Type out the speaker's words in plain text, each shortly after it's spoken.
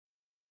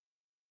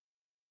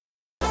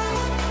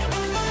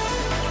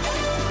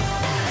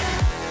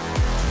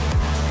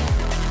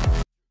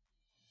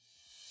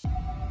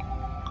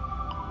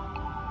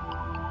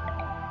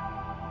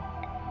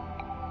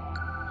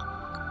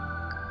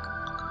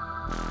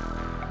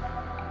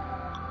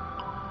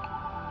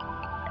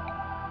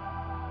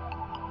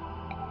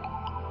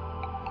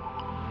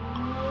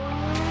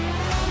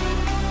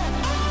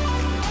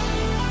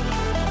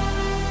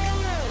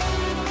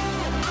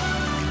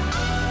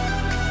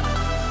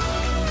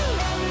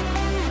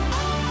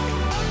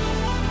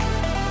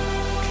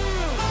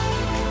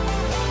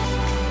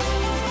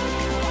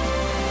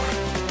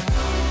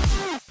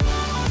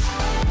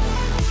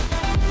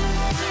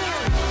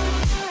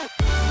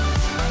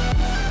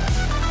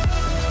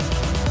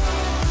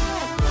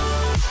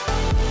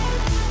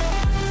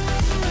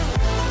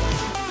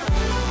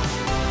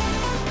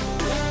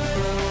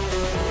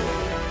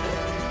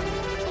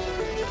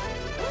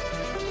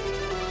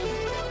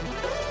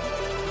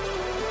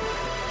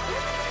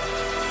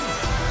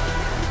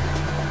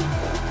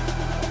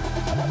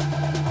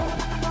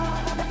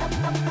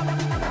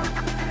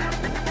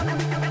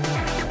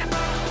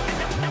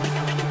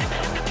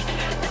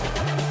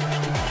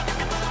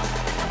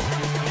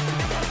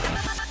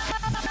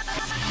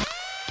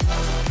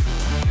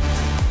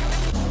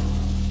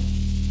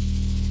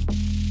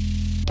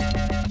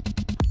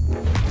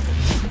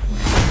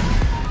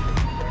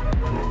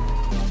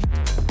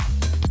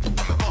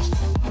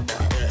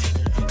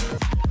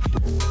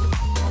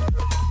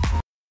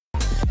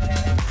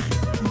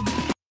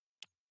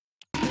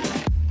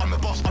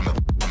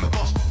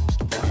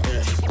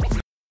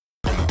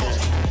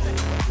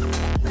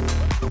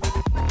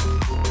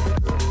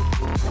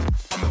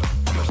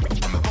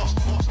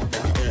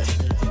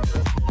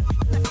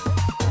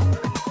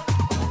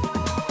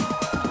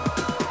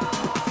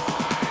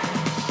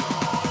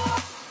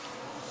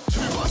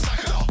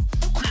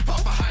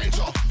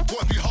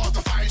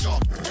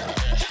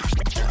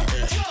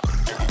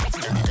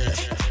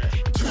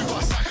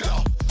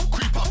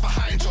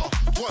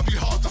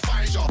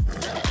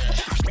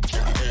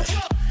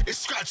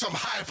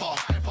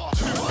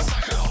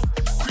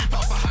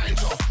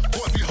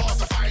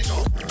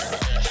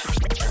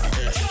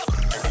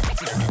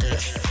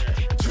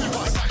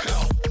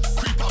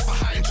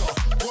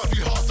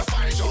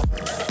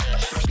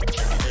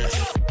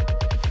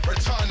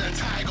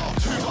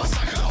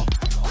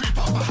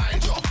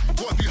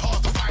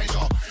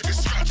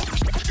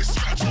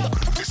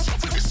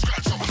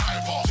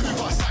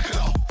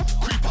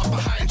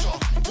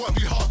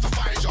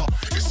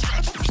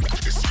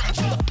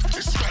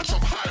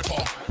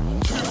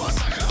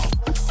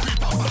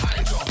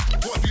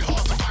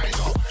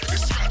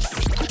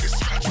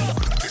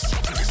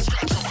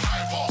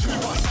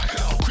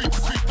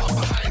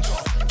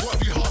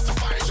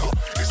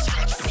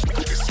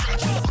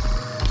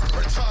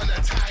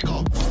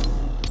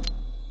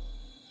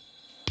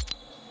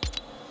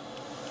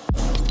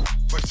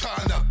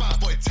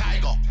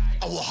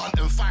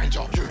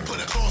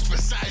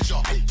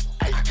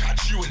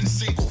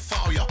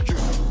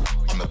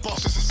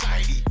boss of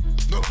society.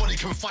 Nobody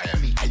can fire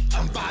me.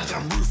 I'm bad,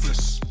 I'm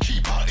ruthless.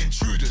 Keep out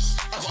intruders.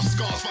 I got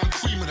scars from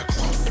cream in the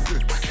crop.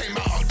 I came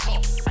out on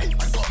top. I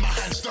got my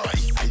hands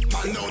dirty.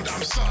 Man know that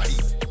I'm sorry.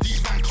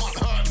 These man can't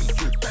hurt me.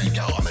 Bang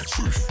out on the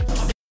truth.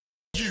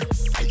 You,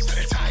 set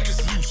the tigers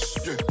loose.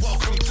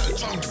 Welcome to the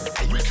jungle.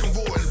 We can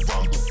roar and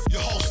rumble.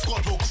 Your whole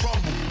squad will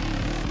crumble.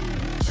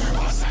 2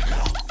 by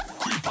second.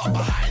 Creep up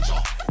behind ya.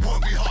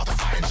 Won't be hard to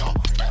find ya.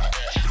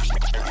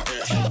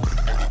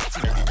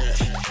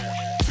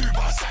 2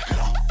 by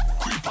second.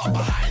 Creep up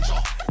behind ya.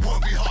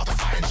 Won't be hard to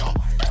find ya.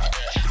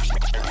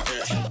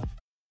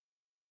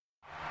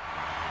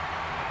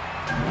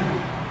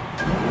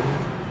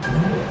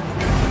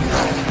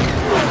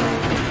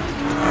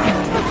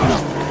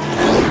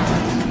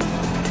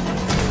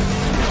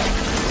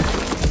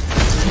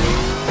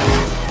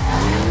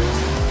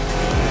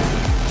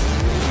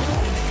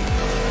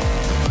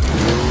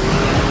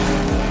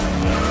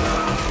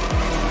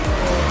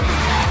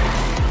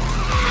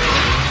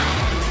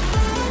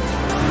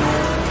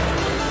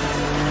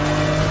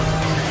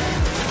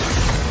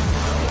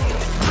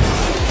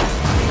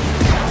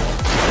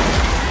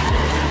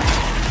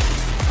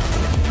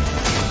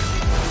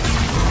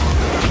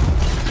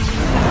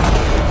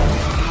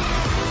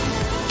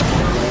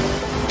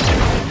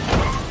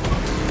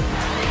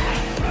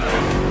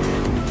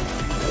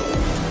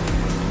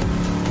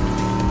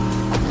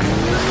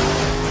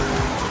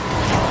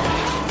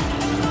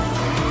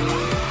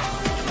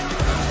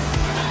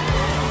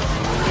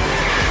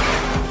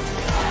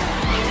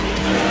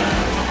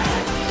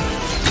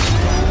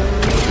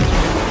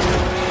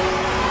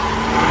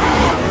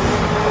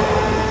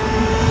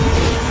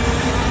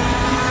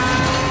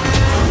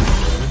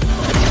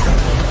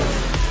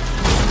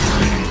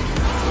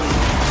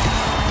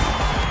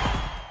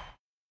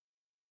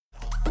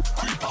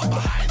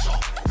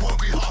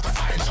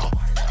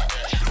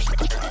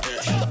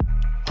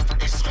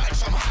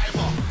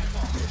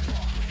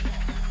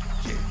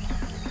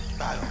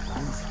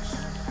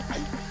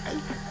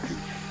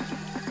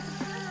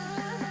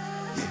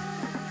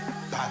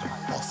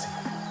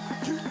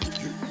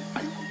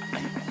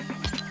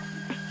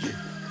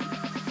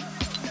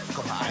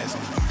 Got my eyes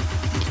on you.